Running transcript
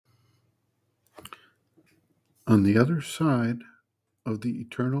On the other side of the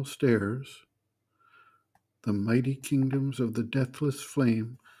eternal stairs, the mighty kingdoms of the deathless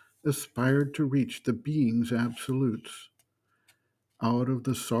flame aspired to reach the being's absolutes, out of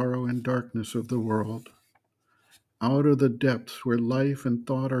the sorrow and darkness of the world, out of the depths where life and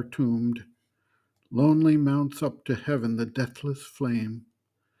thought are tombed. Lonely mounts up to heaven the deathless flame.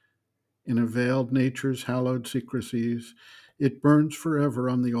 In a veiled nature's hallowed secrecies, it burns forever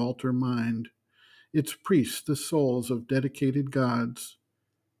on the altar mind. Its priests the souls of dedicated gods,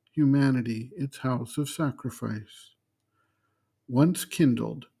 humanity its house of sacrifice. Once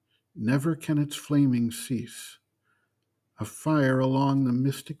kindled, never can its flaming cease, a fire along the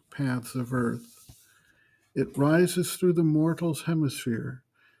mystic paths of earth. It rises through the mortal's hemisphere,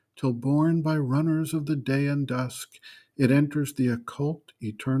 till borne by runners of the day and dusk, it enters the occult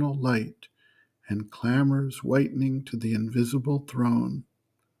eternal light, and clamors whitening to the invisible throne.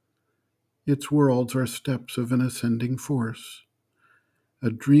 Its worlds are steps of an ascending force,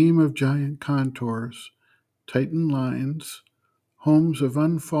 a dream of giant contours, titan lines, homes of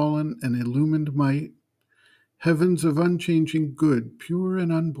unfallen and illumined might, heavens of unchanging good, pure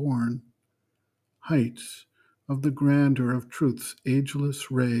and unborn, heights of the grandeur of truth's ageless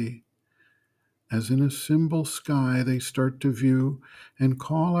ray. As in a symbol sky they start to view and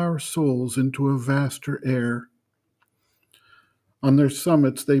call our souls into a vaster air. On their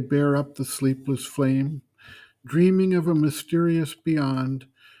summits they bear up the sleepless flame, dreaming of a mysterious beyond,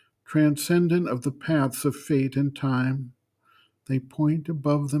 transcendent of the paths of fate and time. They point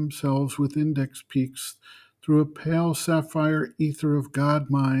above themselves with index peaks through a pale sapphire ether of God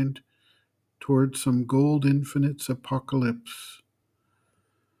mind toward some gold infinite's apocalypse.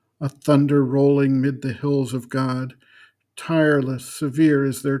 A thunder rolling mid the hills of God, tireless, severe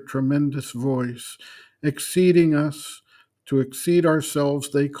is their tremendous voice, exceeding us, to exceed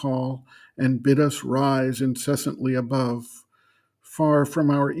ourselves they call, and bid us rise incessantly above. Far from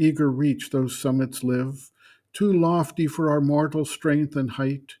our eager reach those summits live, too lofty for our mortal strength and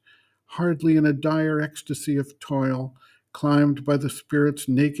height, hardly in a dire ecstasy of toil, climbed by the spirit's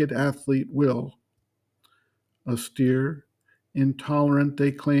naked athlete will. Austere, intolerant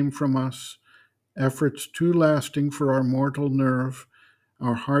they claim from us, efforts too lasting for our mortal nerve,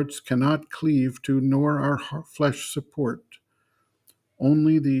 our hearts cannot cleave to, nor our flesh support.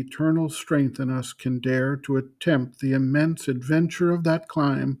 Only the eternal strength in us can dare to attempt the immense adventure of that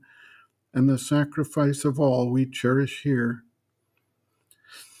climb and the sacrifice of all we cherish here.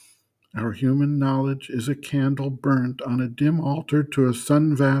 Our human knowledge is a candle burnt on a dim altar to a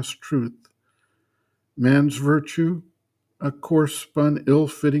sun-vast truth. Man's virtue, a coarse-spun,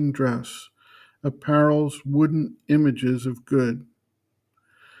 ill-fitting dress, apparel's wooden images of good.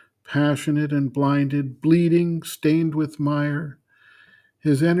 Passionate and blinded, bleeding, stained with mire,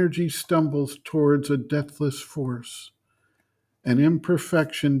 his energy stumbles towards a deathless force. An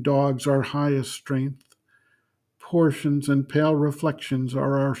imperfection dogs our highest strength. Portions and pale reflections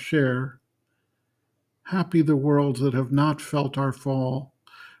are our share. Happy the worlds that have not felt our fall,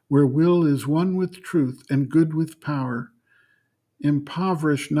 where will is one with truth and good with power.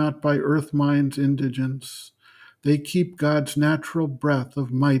 Impoverished not by earth mind's indigence, they keep God's natural breath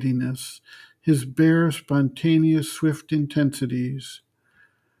of mightiness, his bare, spontaneous, swift intensities.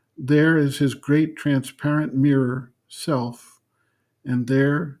 There is his great transparent mirror, self, and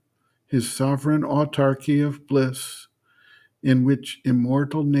there his sovereign autarky of bliss, in which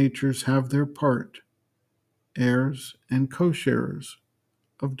immortal natures have their part, heirs and co-sharers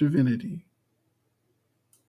of divinity.